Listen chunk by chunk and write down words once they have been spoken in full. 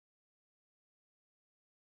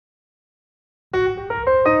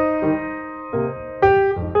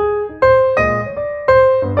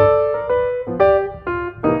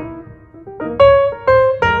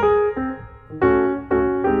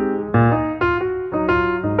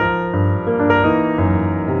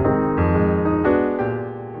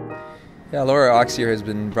Yeah, Laura Oxier has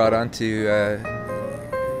been brought on to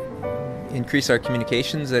increase our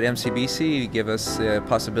communications at MCBC, give us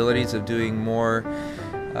possibilities of doing more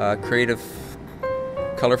creative,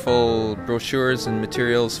 colorful brochures and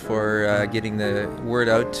materials for getting the word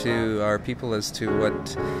out to our people as to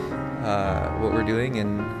what we're doing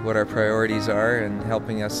and what our priorities are, and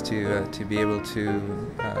helping us to be able to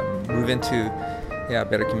move into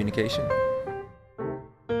better communication.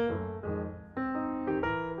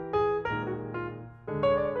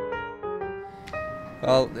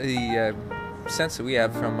 Well, the sense that we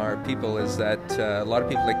have from our people is that a lot of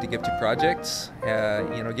people like to give to projects.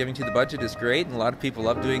 Giving to the budget is great, and a lot of people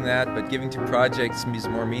love doing that, but giving to projects is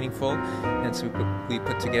more meaningful. And so we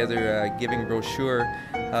put together a giving brochure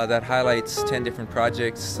that highlights 10 different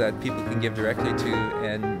projects that people can give directly to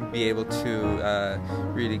and be able to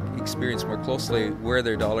really experience more closely where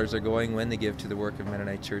their dollars are going when they give to the work of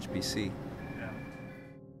Mennonite Church BC.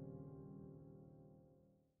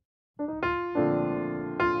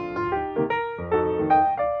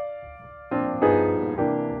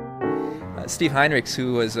 Steve Heinrichs,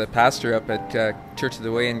 who was a pastor up at Church of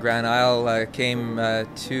the Way in Grand Isle, came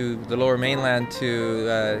to the Lower Mainland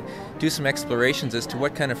to do some explorations as to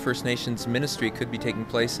what kind of First Nations ministry could be taking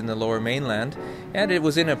place in the Lower Mainland. And it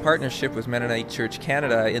was in a partnership with Mennonite Church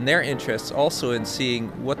Canada in their interests, also in seeing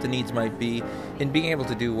what the needs might be in being able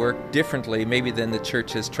to do work differently, maybe than the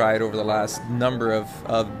church has tried over the last number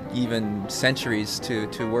of even centuries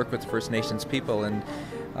to work with the First Nations people. And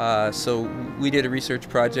so we did a research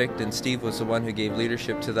project, and Steve was the one who gave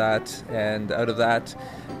leadership to that. And out of that,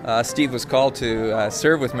 Steve was called to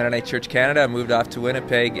serve with Mennonite Church Canada, moved off to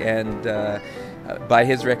Winnipeg, and by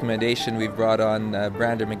his recommendation we've brought on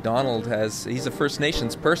Brandon McDonald. He's a First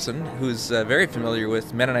Nations person who's very familiar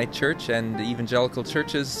with Mennonite Church and evangelical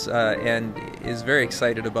churches, and is very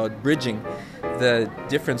excited about bridging the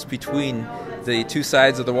difference between the two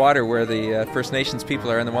sides of the water, where the First Nations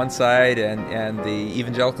people are on the one side and the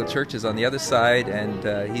evangelical churches on the other side,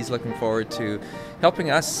 and he's looking forward to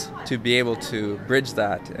helping us to be able to bridge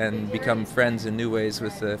that and become friends in new ways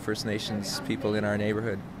with the First Nations people in our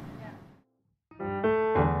neighborhood.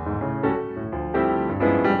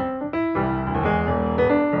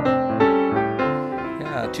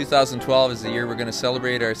 2012 is the year we're going to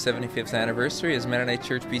celebrate our 75th anniversary as Mennonite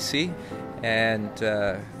Church BC, and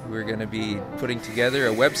we're going to be putting together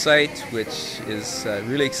a website which is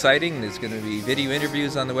really exciting. There's going to be video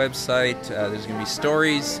interviews on the website. There's going to be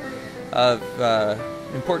stories of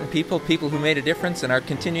important people who made a difference and are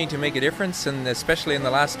continuing to make a difference, and especially in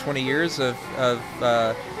the last 20 years of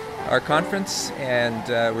our conference. And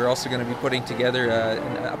we're also going to be putting together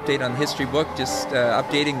an update on the history book, just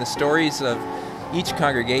updating the stories of each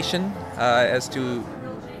congregation as to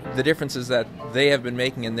the differences that they have been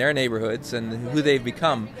making in their neighborhoods and who they've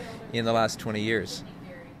become in the last 20 years.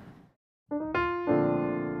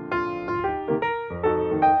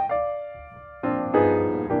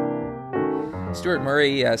 Stuart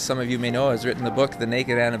Murray, as some of you may know, has written the book The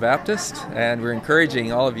Naked Anabaptist, and we're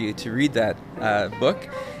encouraging all of you to read that book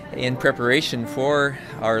in preparation for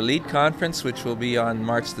our lead conference, which will be on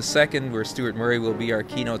March the 2nd, where Stuart Murray will be our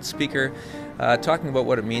keynote speaker, talking about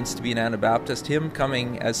what it means to be an Anabaptist, him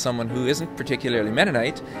coming as someone who isn't particularly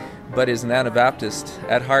Mennonite, but is an Anabaptist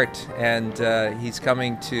at heart, and he's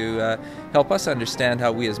coming to help us understand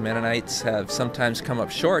how we as Mennonites have sometimes come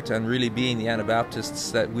up short on really being the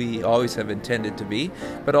Anabaptists that we always have intended to be,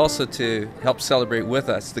 but also to help celebrate with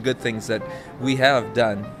us the good things that we have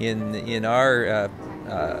done in our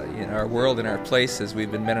world, in our place, as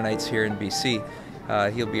we've been Mennonites here in BC.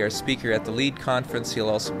 He'll be our speaker at the lead conference. He'll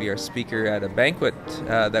also be our speaker at a banquet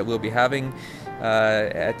that we'll be having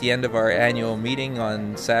at the end of our annual meeting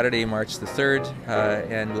on Saturday, March the 3rd,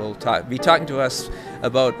 and we'll be talking to us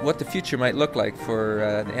about what the future might look like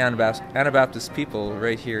for the Anabaptist people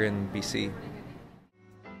right here in BC.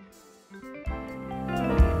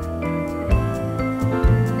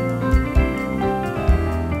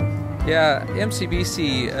 Yeah,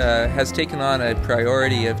 MCBC has taken on a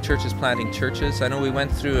priority of churches planting churches. I know we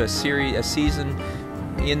went through a season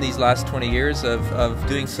in these last 20 years of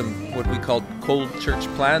doing some what we called cold church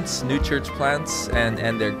plants, new church plants,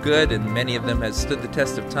 and they're good, and many of them have stood the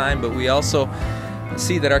test of time, but we also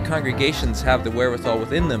see that our congregations have the wherewithal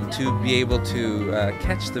within them to be able to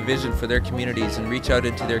catch the vision for their communities and reach out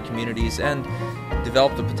into their communities and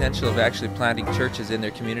develop the potential of actually planting churches in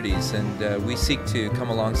their communities. And we seek to come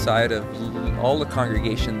alongside of all the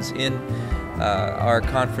congregations in our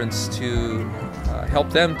conference to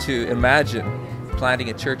help them to imagine planting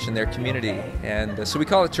a church in their community. And so we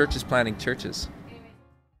call it Churches Planting Churches.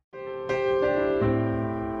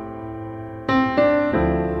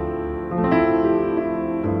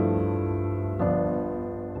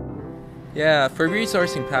 Yeah, for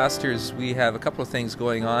resourcing pastors, we have a couple of things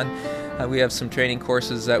going on. We have some training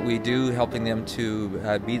courses that we do, helping them to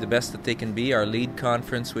be the best that they can be. Our lead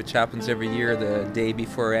conference, which happens every year, the day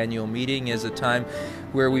before our annual meeting, is a time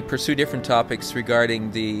where we pursue different topics regarding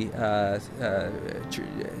the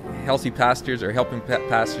healthy pastors, or helping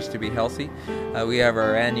pastors to be healthy. We have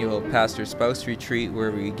our annual pastor spouse retreat, where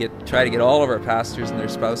we try to get all of our pastors and their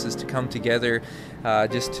spouses to come together,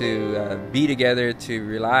 just to be together, to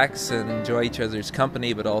relax and enjoy each other's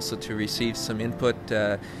company, but also to receive some input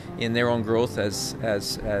in their own growth as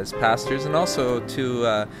pastors, and also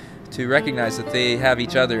to recognize that they have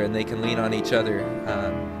each other and they can lean on each other.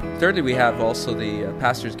 Thirdly, we have also the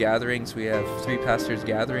pastors' gatherings. We have 3 pastors'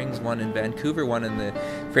 gatherings, one in Vancouver, one in the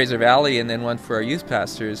Fraser Valley, and then one for our youth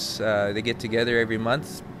pastors. They get together every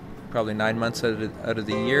month, probably 9 months out of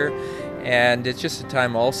the year, and it's just a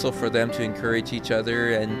time also for them to encourage each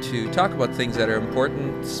other and to talk about things that are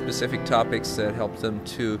important, specific topics that help them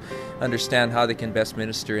to understand how they can best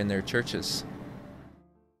minister in their churches.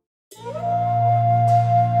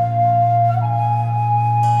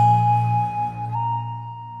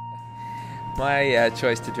 My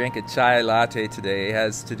choice to drink a chai latte today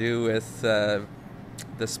has to do with the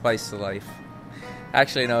spice of life.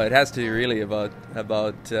 Actually, no, it has to do really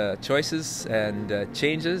about choices and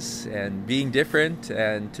changes and being different,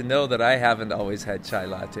 and to know that I haven't always had chai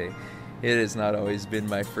latte. It has not always been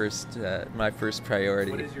my first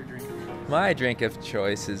priority. What is your drink of choice? My drink of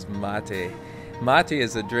choice is mate. Mate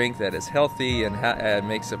is a drink that is healthy and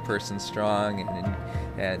makes a person strong,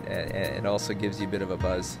 and also gives you a bit of a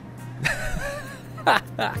buzz.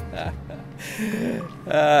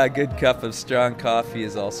 A good cup of strong coffee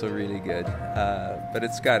is also really good, but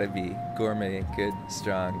it's got to be gourmet, good,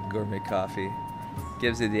 strong gourmet coffee.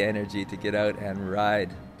 Gives you the energy to get out and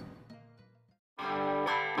ride.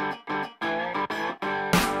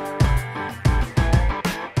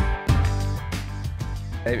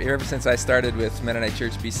 Ever since I started with Mennonite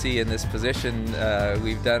Church BC in this position,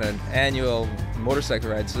 we've done an annual motorcycle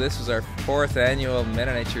ride. So this was our 4th annual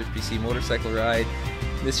Mennonite Church BC motorcycle ride.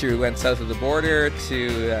 This year we went south of the border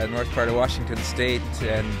to north part of Washington State,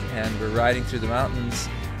 and we're riding through the mountains.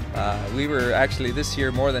 We were actually this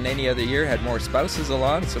year, more than any other year, had more spouses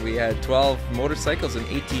along. So we had 12 motorcycles and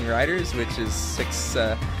 18 riders, which is 6.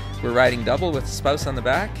 We're riding double with a spouse on the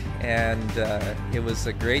back, and it was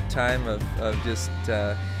a great time of just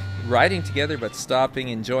riding together, but stopping,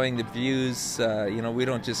 enjoying the views. We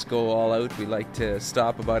don't just go all out. We like to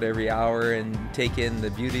stop about every hour and take in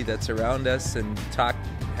the beauty that's around us and talk,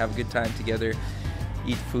 have a good time together,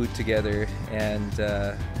 eat food together, and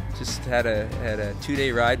just had a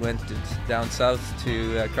 2-day ride. Went down south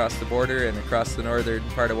to across the border and across the northern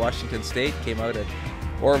part of Washington State. Came out at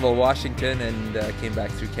Orville, Washington, and came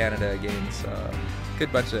back through Canada again. So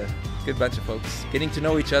good bunch of folks getting to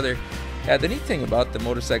know each other. The neat thing about the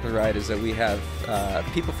motorcycle ride is that we have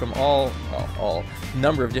people from all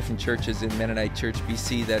number of different churches in Mennonite Church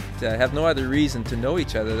BC that have no other reason to know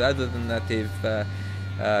each other than that they've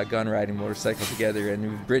gone riding motorcycles together, and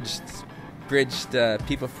we've bridged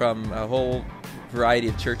people from a whole variety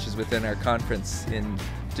of churches within our conference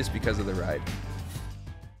just because of the ride.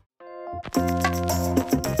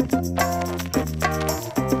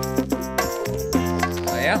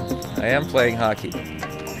 I am playing hockey.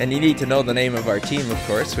 And you need to know the name of our team, of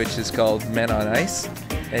course, which is called Men on Ice.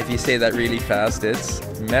 And if you say that really fast, it's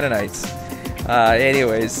Mennonites.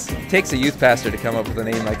 Anyways, it takes a youth pastor to come up with a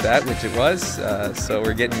name like that, which it was. So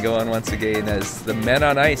we're getting going once again as the Men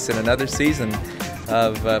on Ice in another season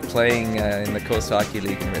of playing in the Coast Hockey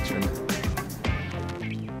League in Richmond.